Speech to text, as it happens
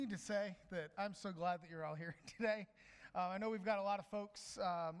to say that I'm so glad that you're all here today. I know we've got a lot of folks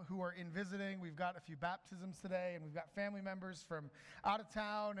who are in visiting. We've got a few baptisms today, and we've got family members from out of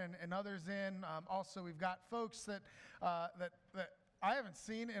town and others in. Also, we've got folks that I haven't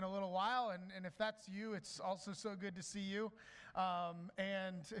seen in a little while, and if that's you, it's also so good to see you.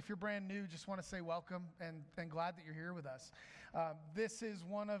 And if you're brand new, just want to say welcome and glad that you're here with us. This is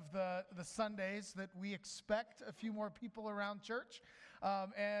one of the Sundays that we expect a few more people around church,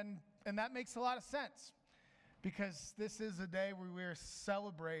 and that makes a lot of sense because this is a day where we're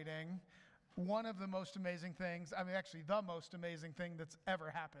celebrating one of the most amazing things, actually the most amazing thing that's ever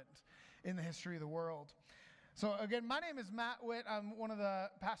happened in the history of the world. So again, my name is Matt Witt. I'm one of the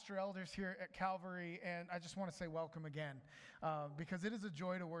pastor elders here at Calvary, and I just want to say welcome again because it is a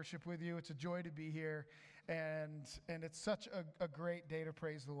joy to worship with you. It's a joy to be here, and it's such a great day to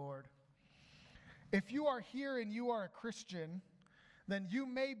praise the Lord. If you are here and you are a Christian, then you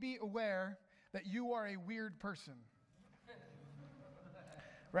may be aware that you are a weird person,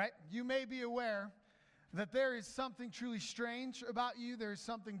 right? You may be aware that there is something truly strange about you. There is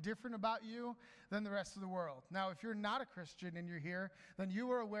something different about you than the rest of the world. Now, if you're not a Christian and you're here, then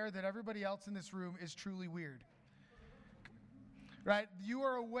you are aware that everybody else in this room is truly weird, right? You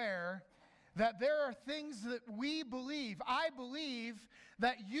are aware that there are things that we believe, I believe,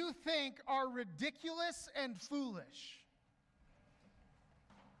 that you think are ridiculous and foolish.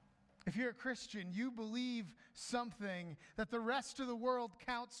 If you're a Christian, you believe something that the rest of the world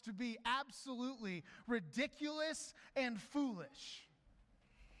counts to be absolutely ridiculous and foolish.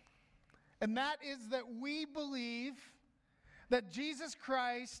 And that is that we believe that Jesus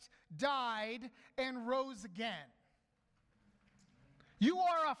Christ died and rose again. You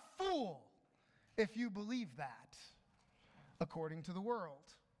are a fool if you believe that, according to the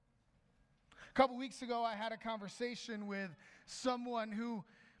world. A couple weeks ago, I had a conversation with someone who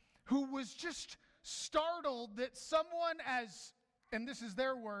was just startled that someone as, and this is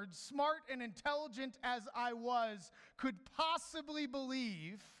their words, smart and intelligent as I was, could possibly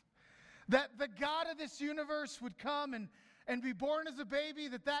believe that the God of this universe would come and be born as a baby,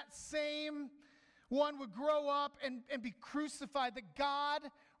 that same one would grow up and be crucified, that God,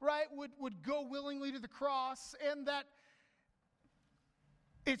 right, would go willingly to the cross, and that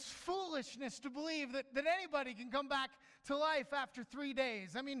it's foolishness to believe that anybody can come back to life after 3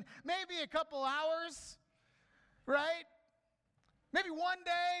 days. Maybe a couple hours, right? Maybe 1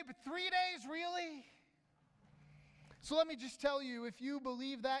 day, but 3 days, really? So let me just tell you, if you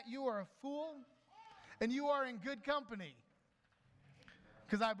believe that, you are a fool, and you are in good company,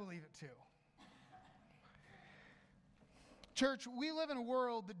 because I believe it too. Church, we live in a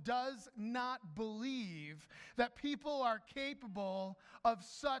world that does not believe that people are capable of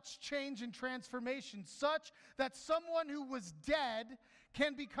such change and transformation, such that someone who was dead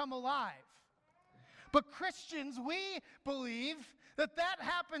can become alive. But Christians, we believe that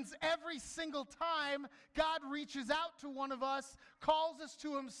happens every single time God reaches out to one of us, calls us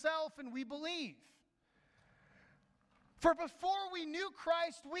to himself, and we believe. For before we knew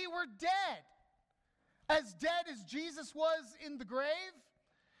Christ, we were dead as Jesus was in the grave.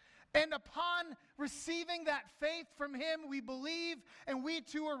 And upon receiving that faith from him, we believe, and we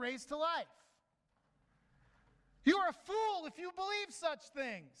too are raised to life. You are a fool if you believe such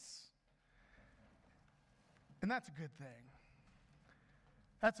things. And that's a good thing.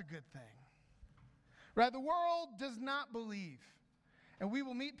 That's a good thing. Right? The world does not believe. And we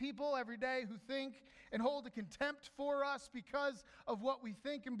will meet people every day who think and hold a contempt for us because of what we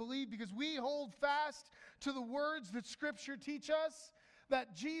think and believe, because we hold fast to the words that Scripture teach us,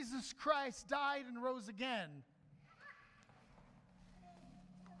 that Jesus Christ died and rose again.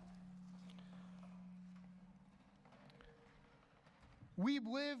 We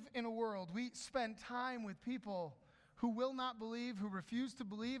live in a world, we spend time with people who will not believe, who refuse to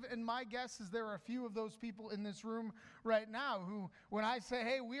believe, and my guess is there are a few of those people in this room right now who, when I say,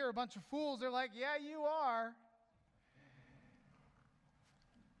 hey, we are a bunch of fools, they're like, yeah, you are.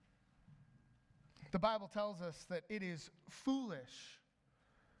 The Bible tells us that it is foolish.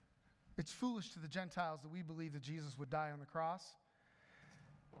 It's foolish to the Gentiles that we believe that Jesus would die on the cross,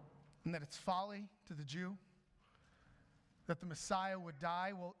 and that it's folly to the Jew that the Messiah would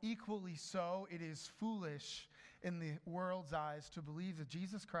die. Well, equally so, it is foolish in the world's eyes to believe that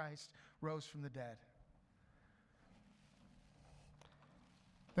Jesus Christ rose from the dead.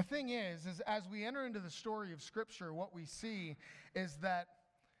 The thing is as we enter into the story of Scripture, what we see is that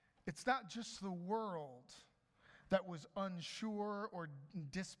it's not just the world that was unsure or in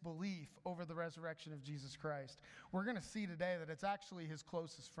disbelief over the resurrection of Jesus Christ. We're going to see today that it's actually his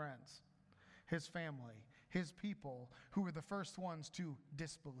closest friends, his family, his people who were the first ones to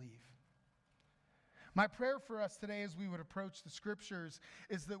disbelieve. My prayer for us today as we would approach the scriptures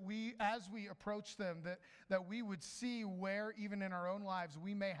is that we, as we approach them, that we would see where even in our own lives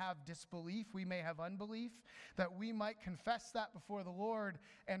we may have disbelief, we may have unbelief, that we might confess that before the Lord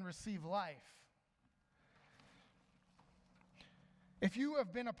and receive life. If you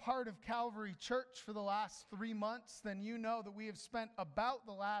have been a part of Calvary Church for the last 3 months, then you know that we have spent about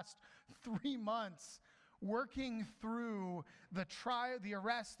the last 3 months working through the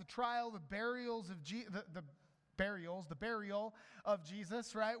arrest, the trial, the burial of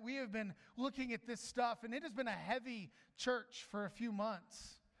Jesus, right? We have been looking at this stuff, and it has been a heavy church for a few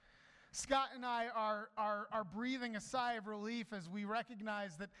months. Scott and I are breathing a sigh of relief as we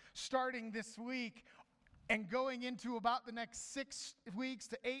recognize that starting this week and going into about the next 6 weeks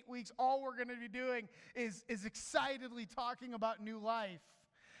to 8 weeks, all we're going to be doing is excitedly talking about new life,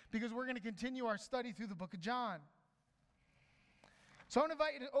 because we're going to continue our study through the book of John. So I want to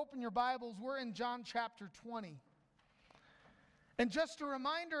invite you to open your Bibles. We're in John chapter 20. And just a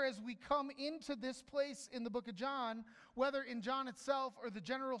reminder, as we come into this place in the book of John, whether in John itself or the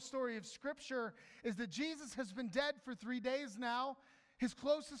general story of Scripture, is that Jesus has been dead for 3 days now. His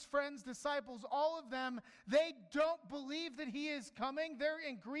closest friends, disciples, all of them, they don't believe that he is coming. They're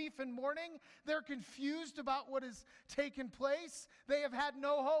in grief and mourning. They're confused about what has taken place. They have had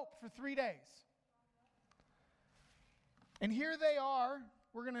no hope for 3 days. And here they are.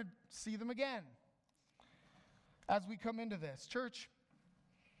 We're going to see them again as we come into this. Church,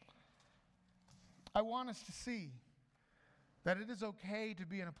 I want us to see that it is okay to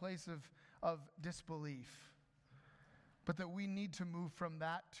be in a place of disbelief, but that we need to move from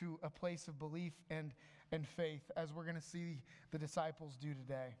that to a place of belief and faith, as we're going to see the disciples do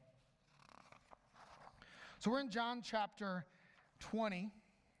today. So we're in John chapter 20,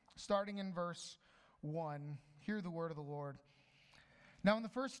 starting in verse 1. Hear the word of the Lord. Now on the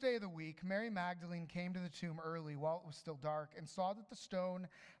first day of the week, Mary Magdalene came to the tomb early while it was still dark and saw that the stone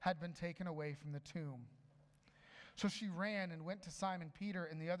had been taken away from the tomb. So she ran and went to Simon Peter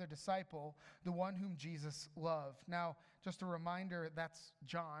and the other disciple, the one whom Jesus loved. Now, just a reminder, that's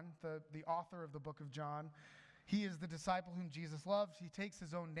John, the author of the book of John. He is the disciple whom Jesus loved. He takes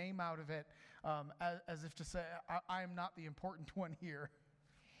his own name out of it as if to say, I am not the important one here.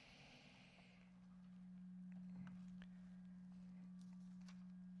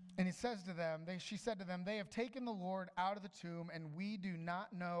 And he says to them, she said to them, they have taken the Lord out of the tomb, and we do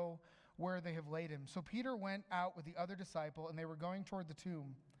not know where they have laid him. So Peter went out with the other disciple, and they were going toward the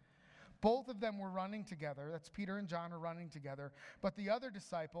tomb. Both of them were running together. That's Peter and John are running together. But the other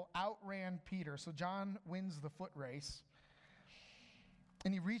disciple outran Peter. So John wins the foot race.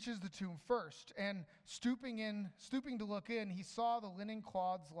 And he reaches the tomb first. And stooping to look in, he saw the linen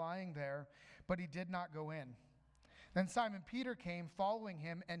cloths lying there, but he did not go in. Then Simon Peter came, following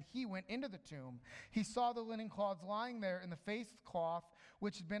him, and he went into the tomb. He saw the linen cloths lying there, and the face cloth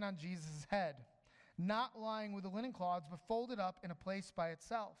which had been on Jesus' head, not lying with the linen cloths, but folded up in a place by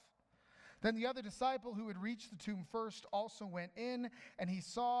itself. Then the other disciple who had reached the tomb first also went in, and he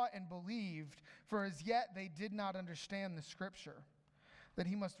saw and believed, for as yet they did not understand the scripture, that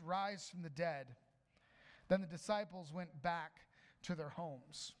he must rise from the dead. Then the disciples went back to their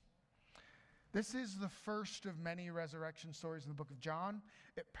homes. This is the first of many resurrection stories in the book of John.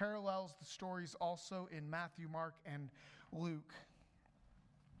 It parallels the stories also in Matthew, Mark, and Luke.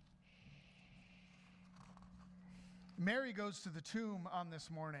 Mary goes to the tomb on this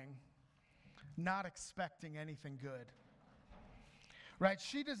morning, not expecting anything good. Right?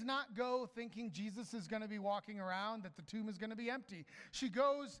 She does not go thinking Jesus is going to be walking around, that the tomb is going to be empty. She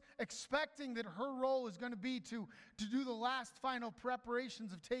goes expecting that her role is going to be to do the last final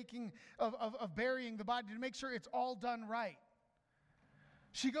preparations of burying the body, to make sure it's all done right.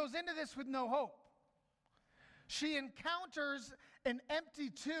 She goes into this with no hope. She encounters an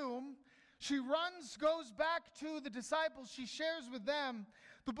empty tomb. She runs, goes back to the disciples. She shares with them.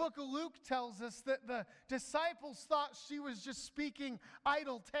 The book of Luke tells us that the disciples thought she was just speaking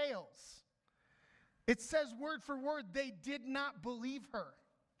idle tales. It says word for word, they did not believe her.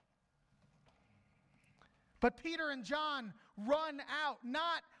 But Peter and John run out,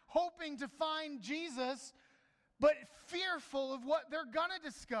 not hoping to find Jesus, but fearful of what they're going to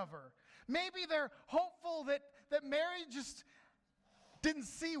discover. Maybe they're hopeful that Mary just didn't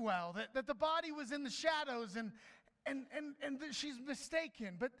see well, that the body was in the shadows and she's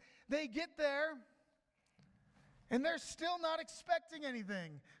mistaken. But they get there, And they're still not expecting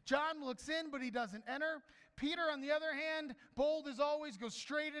anything. John looks in, but he doesn't enter. Peter, on the other hand, bold as always, goes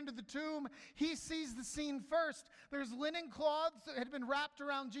straight into the tomb. He sees the scene first. There's linen cloths that had been wrapped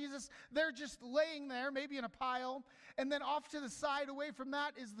around Jesus. They're just laying there, maybe in a pile. And then off to the side, away from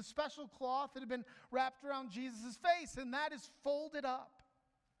that, is the special cloth that had been wrapped around Jesus' face, and that is folded up.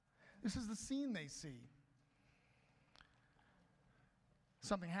 This is the scene they see.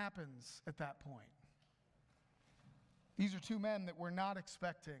 Something happens at that point. These are two men that were not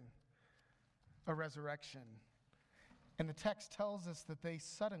expecting a resurrection. And the text tells us that they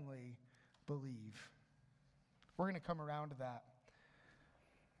suddenly believe. We're going to come around to that.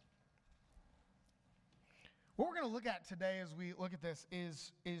 What we're going to look at today as we look at this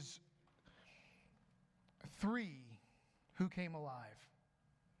is three who came alive.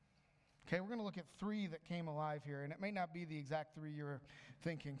 Okay, we're going to look at three that came alive here, and it may not be the exact three you're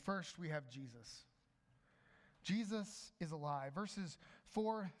thinking. First, we have Jesus. Jesus is alive. Verses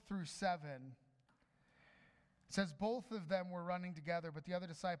 4 through 7 says, both of them were running together, but the other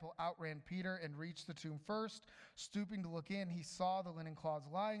disciple outran Peter and reached the tomb first. Stooping to look in, he saw the linen cloths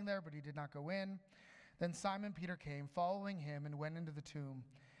lying there, but he did not go in. Then Simon Peter came, following him, and went into the tomb.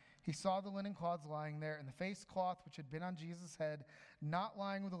 He saw the linen cloths lying there, and the face cloth which had been on Jesus' head, not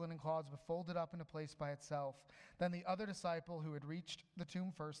lying with the linen cloths, but folded up in a place by itself. Then the other disciple who had reached the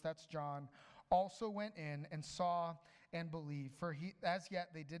tomb first, that's John, also went in and saw and believed. For as yet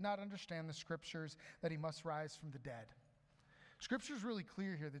they did not understand the scriptures that he must rise from the dead. Scripture is really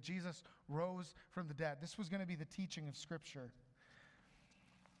clear here that Jesus rose from the dead. This was going to be the teaching of Scripture.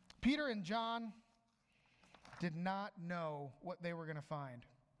 Peter and John did not know what they were going to find.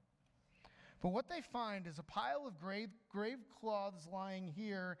 But what they find is a pile of grave cloths lying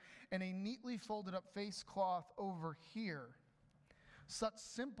here and a neatly folded up face cloth over here. Such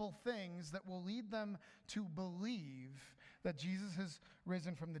simple things that will lead them to believe that Jesus has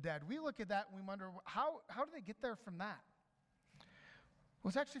risen from the dead. We look at that and we wonder, how do they get there from that? Well,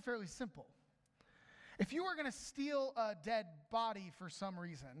 it's actually fairly simple. If you were going to steal a dead body for some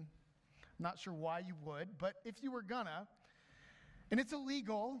reason, I'm not sure why you would, but if you were gonna, and it's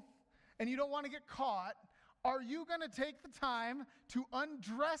illegal, and you don't want to get caught, are you going to take the time to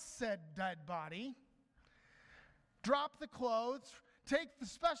undress said dead body, drop the clothes, take the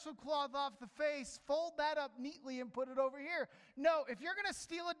special cloth off the face, fold that up neatly, and put it over here? No, if you're going to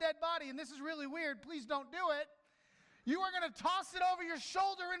steal a dead body, and this is really weird, please don't do it, you are going to toss it over your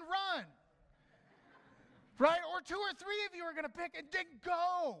shoulder and run. Right? Or two or three of you are going to pick and then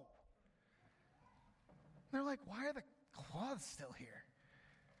go. They're like, why are the cloths still here?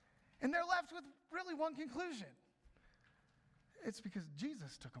 And they're left with really one conclusion. It's because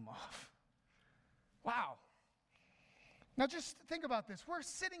Jesus took them off. Wow. Now just think about this. We're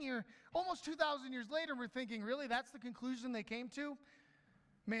sitting here almost 2,000 years later and we're thinking, really, that's the conclusion they came to?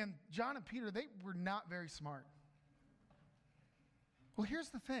 Man, John and Peter, they were not very smart. Well, here's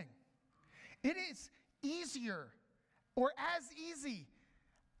the thing. It is easier, or as easy,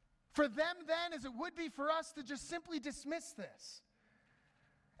 for them then as it would be for us to just simply dismiss this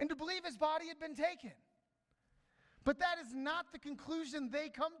and to believe his body had been taken. But that is not the conclusion they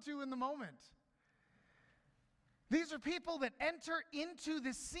come to in the moment. These are people that enter into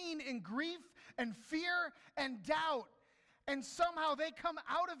this scene in grief and fear and doubt, and somehow they come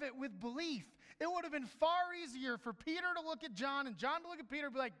out of it with belief. It would have been far easier for Peter to look at John and John to look at Peter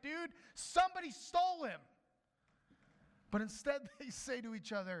and be like, dude, somebody stole him. But instead they say to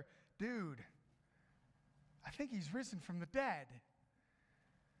each other, dude, I think he's risen from the dead.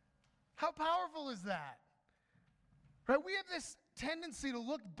 How powerful is that? Right? We have this tendency to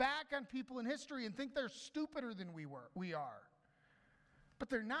look back on people in history and think they're stupider than we are.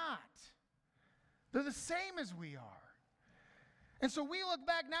 But they're not. They're the same as we are. And so we look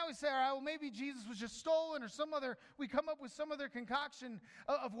back now and say, all right, well, maybe Jesus was just stolen, or we come up with some other concoction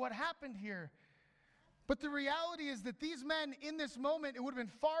of what happened here. But the reality is that these men in this moment, it would have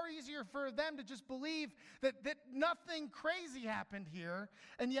been far easier for them to just believe that nothing crazy happened here,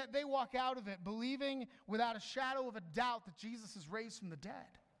 and yet they walk out of it believing without a shadow of a doubt that Jesus is raised from the dead.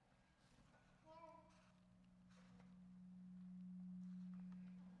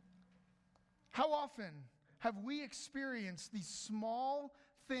 How often have we experienced these small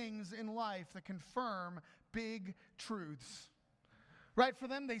things in life that confirm big truths? Right? For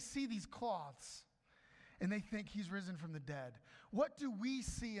them, they see these cloths and they think he's risen from the dead. What do we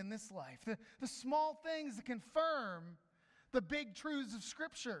see in this life? The small things that confirm the big truths of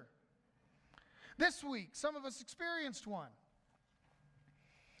Scripture. This week, some of us experienced one.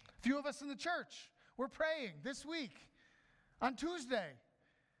 A few of us in the church were praying this week. On Tuesday,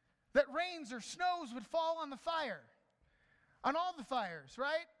 that rains or snows would fall on the fire, on all the fires,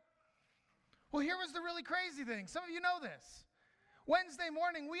 right? Well, here was the really crazy thing. Some of you know this. Wednesday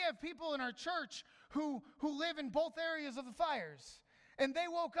morning, we have people in our church who live in both areas of the fires, and they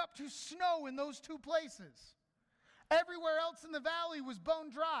woke up to snow in those two places. Everywhere else in the valley was bone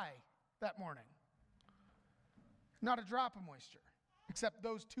dry that morning. Not a drop of moisture, except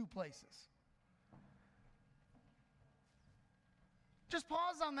those two places. Just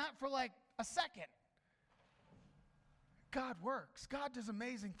pause on that for like a second. God works. God does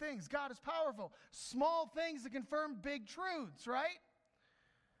amazing things. God is powerful. Small things that confirm big truths, right?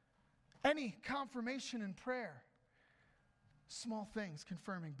 Any confirmation in prayer. Small things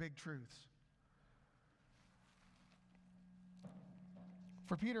confirming big truths.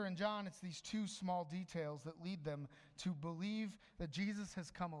 For Peter and John, it's these two small details that lead them to believe that Jesus has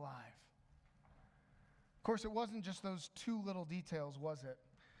come alive. Of course, it wasn't just those two little details, was it?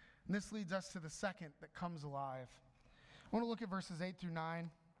 And this leads us to the second that comes alive. I want to look at verses 8 through 9.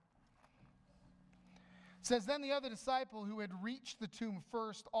 It says, Then the other disciple who had reached the tomb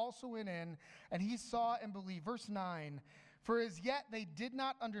first also went in, and he saw and believed. Verse 9, For as yet they did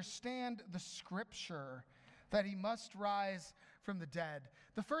not understand the scripture that he must rise from the dead.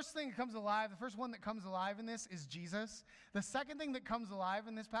 The first thing that comes alive, the first one that comes alive in this is Jesus. The second thing that comes alive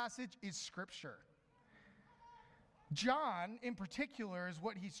in this passage is scripture. John, in particular, is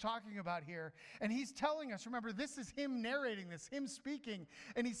what he's talking about here. And he's telling us, remember, this is him narrating this, him speaking.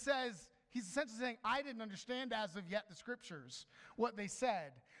 And he says, he's essentially saying, I didn't understand as of yet the scriptures, what they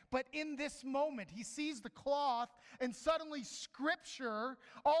said. But in this moment, he sees the cloth, and suddenly scripture,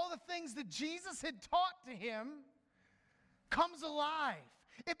 all the things that Jesus had taught to him, comes alive.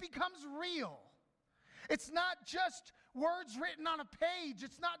 It becomes real. It's not just words written on a page.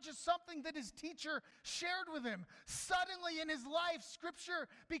 It's not just something that his teacher shared with him. Suddenly in his life, scripture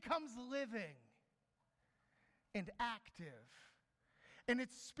becomes living and active. And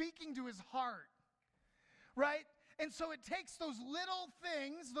it's speaking to his heart, right? And so it takes those little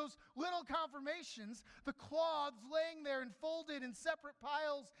things, those little confirmations, the cloths laying there and folded in separate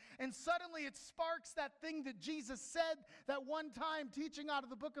piles, and suddenly it sparks that thing that Jesus said that one time teaching out of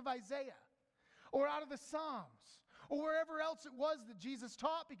the book of Isaiah, or out of the Psalms, or wherever else it was that Jesus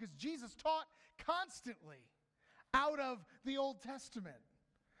taught, because Jesus taught constantly out of the Old Testament,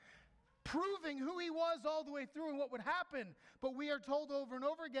 proving who he was all the way through and what would happen. But we are told over and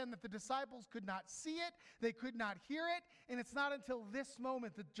over again that the disciples could not see it, they could not hear it, and it's not until this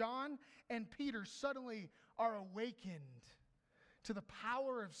moment that John and Peter suddenly are awakened to the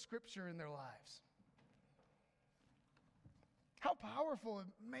power of Scripture in their lives. How powerful and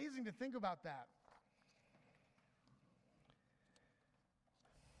amazing to think about that.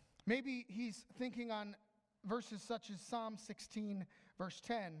 Maybe he's thinking on verses such as Psalm 16, verse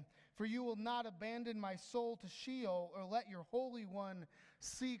 10. For you will not abandon my soul to Sheol or let your Holy One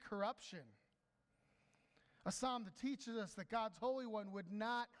see corruption. A psalm that teaches us that God's Holy One would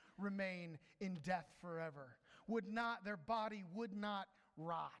not remain in death forever. Their body would not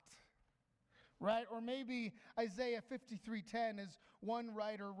rot. Right? Or maybe Isaiah 53:10, as one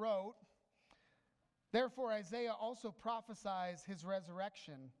writer wrote, Therefore Isaiah also prophesies his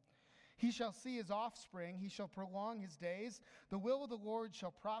resurrection. He shall see his offspring, he shall prolong his days. The will of the Lord shall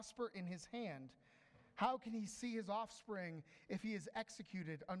prosper in his hand. How can he see his offspring if he is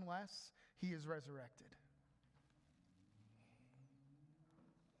executed unless he is resurrected?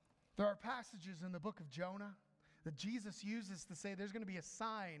 There are passages in the book of Jonah that Jesus uses to say there's going to be a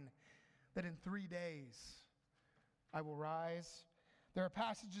sign that in 3 days I will rise. There are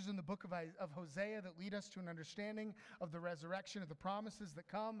passages in the book of Hosea that lead us to an understanding of the resurrection, of the promises that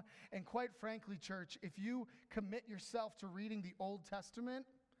come. And quite frankly, church, if you commit yourself to reading the Old Testament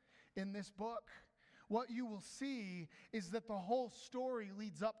in this book, what you will see is that the whole story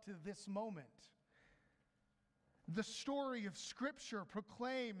leads up to this moment. The story of Scripture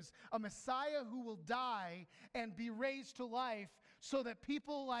proclaims a Messiah who will die and be raised to life so that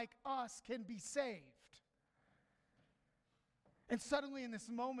people like us can be saved. And suddenly in this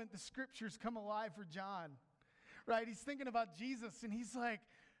moment, the Scriptures come alive for John, right? He's thinking about Jesus, and he's like,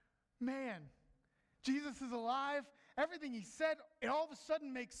 man, Jesus is alive. Everything he said, it all of a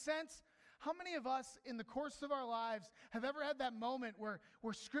sudden makes sense. How many of us in the course of our lives have ever had that moment where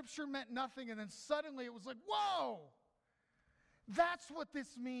Scripture meant nothing, and then suddenly it was like, whoa, that's what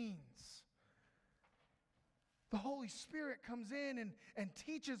this means. The Holy Spirit comes in and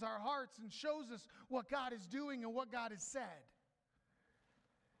teaches our hearts and shows us what God is doing and what God has said.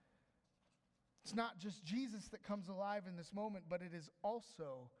 It's not just Jesus that comes alive in this moment, but it is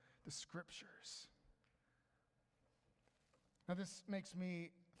also the Scriptures. Now this makes me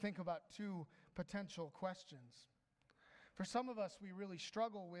think about two potential questions. For some of us, we really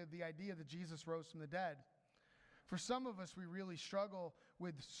struggle with the idea that Jesus rose from the dead. For some of us, we really struggle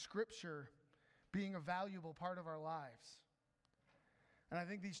with Scripture being a valuable part of our lives. And I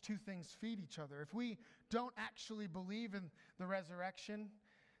think these two things feed each other. If we don't actually believe in the resurrection,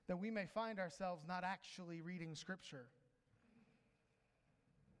 then we may find ourselves not actually reading Scripture.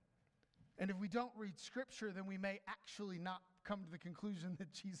 And if we don't read Scripture, then we may actually not come to the conclusion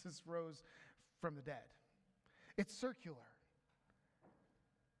that Jesus rose from the dead. It's circular.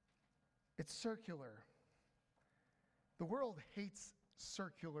 It's circular. The world hates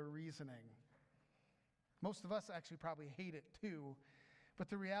circular reasoning. Most of us actually probably hate it too. But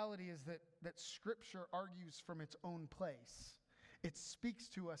the reality is that Scripture argues from its own place. It speaks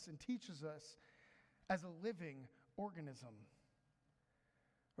to us and teaches us as a living organism.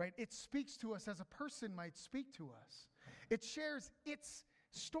 Right? It speaks to us as a person might speak to us. It shares its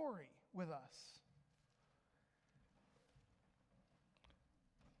story with us.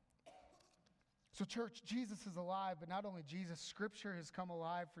 So church, Jesus is alive, but not only Jesus, Scripture has come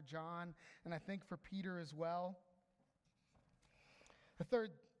alive for John, and I think for Peter as well. The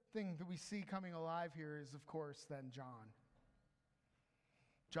third thing that we see coming alive here is, of course, then John.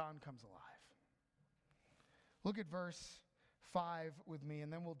 John comes alive. Look at verse 5 with me,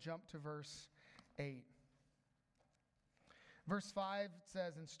 and then we'll jump to verse 8. Verse 5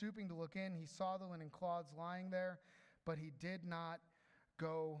 says, "And stooping to look in, he saw the linen cloths lying there, but he did not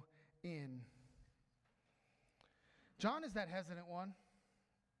go in." John is that hesitant one,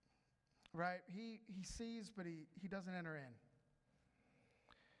 right? He sees, but he doesn't enter in.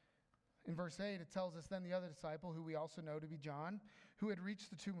 In verse 8, it tells us, "Then the other disciple, who we also know to be John, who had reached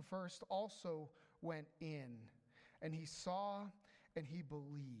the tomb first, also went in. And he saw and he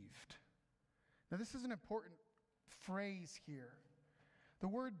believed." Now, this is an important phrase here. The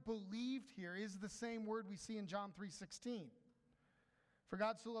word believed here is the same word we see in John 3:16. "For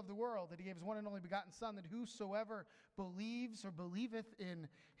God so loved the world that he gave his one and only begotten Son, that whosoever believes or believeth in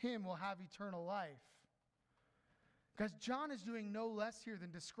him will have eternal life." Guys, John is doing no less here than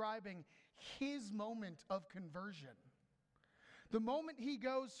describing his moment of conversion. The moment he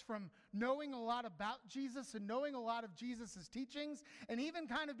goes from knowing a lot about Jesus and knowing a lot of Jesus' teachings and even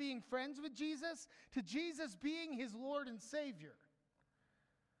kind of being friends with Jesus to Jesus being his Lord and Savior.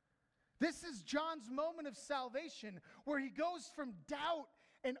 This is John's moment of salvation where he goes from doubt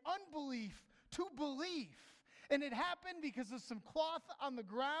and unbelief to belief. And it happened because of some cloth on the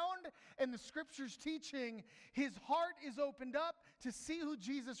ground and the Scripture's teaching. His heart is opened up to see who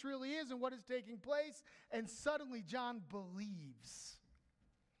Jesus really is and what is taking place. And suddenly John believes.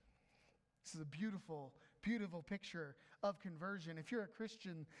 This is a beautiful, beautiful picture of conversion. If you're a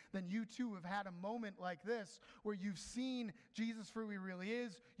Christian, then you too have had a moment like this where you've seen Jesus for who he really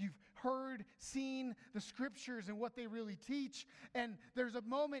is. You've heard, seen the Scriptures and what they really teach. And there's a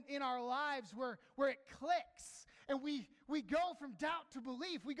moment in our lives where it clicks. And we go from doubt to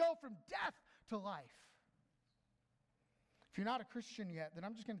belief. We go from death to life. If you're not a Christian yet, then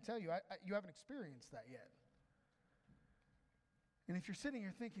I'm just going to tell you, you haven't experienced that yet. And if you're sitting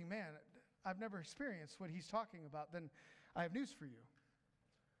here thinking, "Man, I've never experienced what he's talking about," then I have news for you.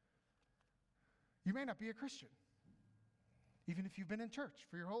 You may not be a Christian, even if you've been in church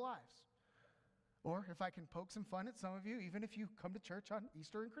for your whole lives. Or if I can poke some fun at some of you, even if you come to church on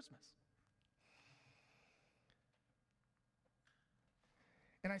Easter and Christmas.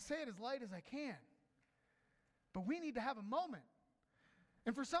 And I say it as light as I can. But we need to have a moment.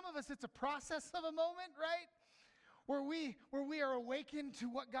 And for some of us, it's a process of a moment, right? Where we are awakened to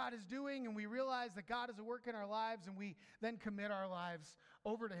what God is doing and we realize that God is at work in our lives and we then commit our lives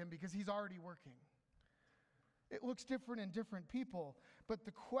over to him because he's already working. It looks different in different people, but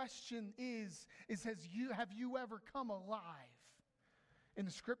the question is have you ever come alive in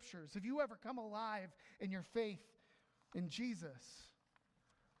the Scriptures? Have you ever come alive in your faith in Jesus?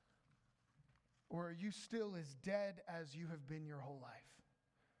 Or are you still as dead as you have been your whole life?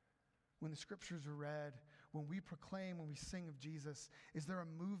 When the Scriptures are read, when we proclaim, when we sing of Jesus, is there a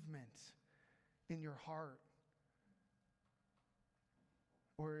movement in your heart?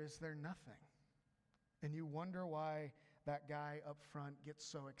 Or is there nothing? And you wonder why that guy up front gets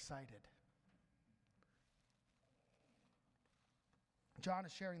so excited. John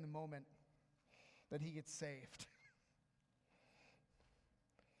is sharing the moment that he gets saved.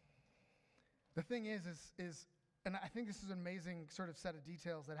 The thing is, and I think this is an amazing sort of set of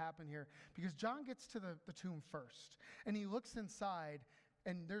details that happen here, because John gets to the tomb first, and he looks inside,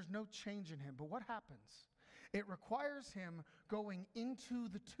 and there's no change in him. But what happens? It requires him going into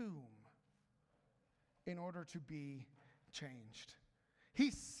the tomb in order to be changed.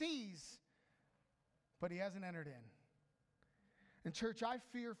 He sees, but he hasn't entered in. And church, I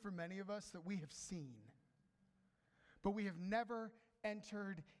fear for many of us that we have seen, but we have never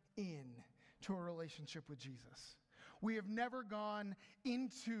entered in to a relationship with Jesus. We have never gone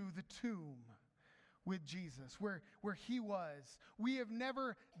into the tomb with Jesus, where he was. We have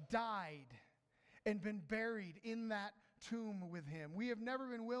never died and been buried in that tomb with him. We have never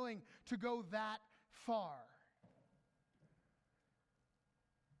been willing to go that far.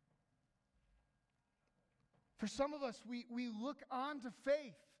 For some of us, we look on to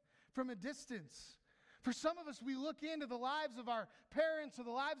faith from a distance. For some of us, we look into the lives of our parents or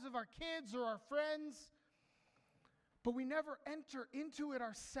the lives of our kids or our friends, but we never enter into it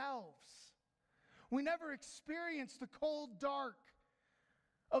ourselves. We never experience the cold dark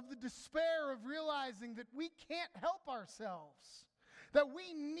of the despair of realizing that we can't help ourselves, that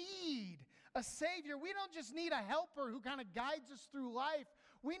we need a Savior. We don't just need a helper who kind of guides us through life.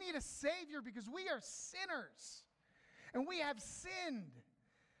 We need a Savior because we are sinners, and we have sinned.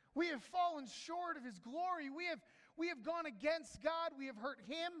 We have fallen short of his glory. We have gone against God. We have hurt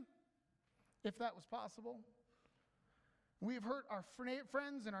him, if that was possible. We have hurt our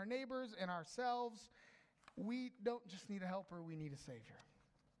friends and our neighbors and ourselves. We don't just need a helper, we need a Savior.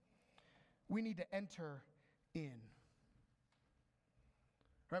 We need to enter in.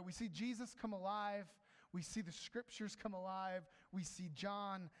 Right? We see Jesus come alive. We see the scriptures come alive. We see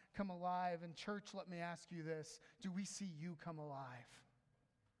John come alive. And church, let me ask you this. Do we see you come alive?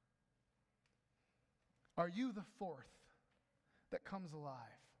 Are you the fourth that comes alive?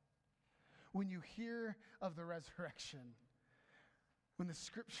 When you hear of the resurrection, when the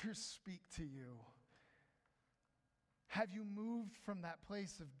scriptures speak to you, have you moved from that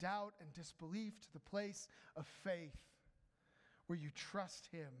place of doubt and disbelief to the place of faith where you trust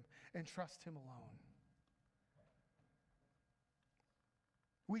him and trust him alone?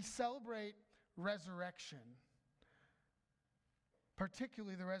 We celebrate resurrection,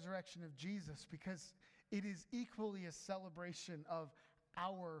 particularly the resurrection of Jesus, because it is equally a celebration of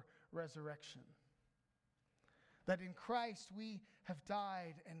our resurrection. That in Christ we have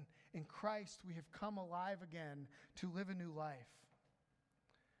died, and in Christ we have come alive again to live a new life.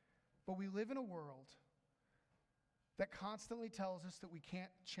 But we live in a world that constantly tells us that we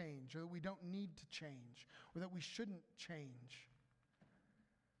can't change, or that we don't need to change, or that we shouldn't change.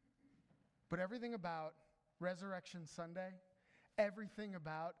 But everything about Resurrection Sunday, everything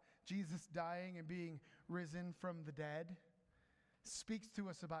about Jesus dying and being risen from the dead, speaks to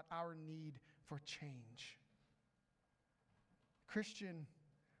us about our need for change. Christian,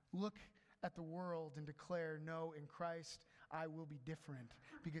 look at the world and declare, no, in Christ I will be different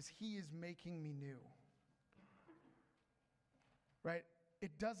because he is making me new. Right?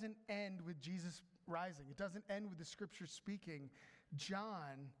 It doesn't end with Jesus rising. It doesn't end with the scripture speaking.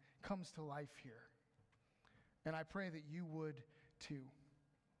 John comes to life here. And I pray that you would too.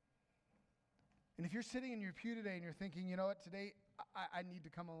 And if you're sitting in your pew today and you're thinking, you know what, today I need to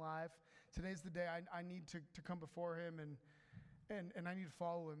come alive. Today's the day I need to come before him and I need to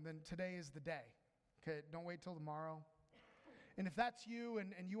follow him, then today is the day. Okay, don't wait till tomorrow. And if that's you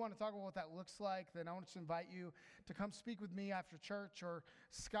and you want to talk about what that looks like, then I want to invite you to come speak with me after church, or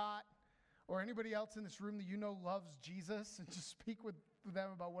Scott, or anybody else in this room that you know loves Jesus, and just speak with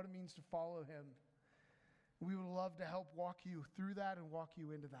them about what it means to follow him. We would love to help walk you through that and walk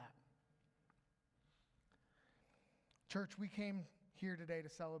you into that. Church, we came here today to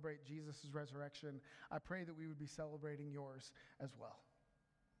celebrate Jesus' resurrection. I pray that we would be celebrating yours as well.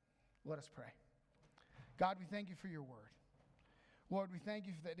 Let us pray. God, we thank you for your word. Lord, we thank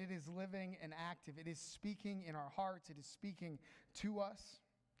you that it is living and active. It is speaking in our hearts. It is speaking to us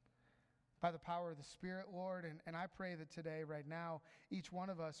by the power of the Spirit, Lord. And I pray that today, right now, each one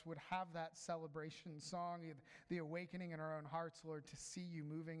of us would have that celebration song, the awakening in our own hearts, Lord, to see you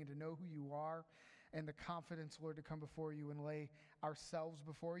moving and to know who you are, and the confidence, Lord, to come before you and lay ourselves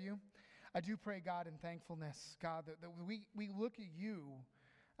before you. I do pray, God, in thankfulness, God, that we look at you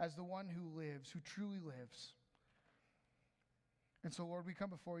as the one who lives, who truly lives. And so, Lord, we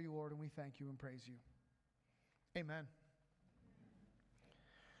come before you, Lord, and we thank you and praise you. Amen.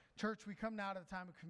 Church, we come now to the time of communion.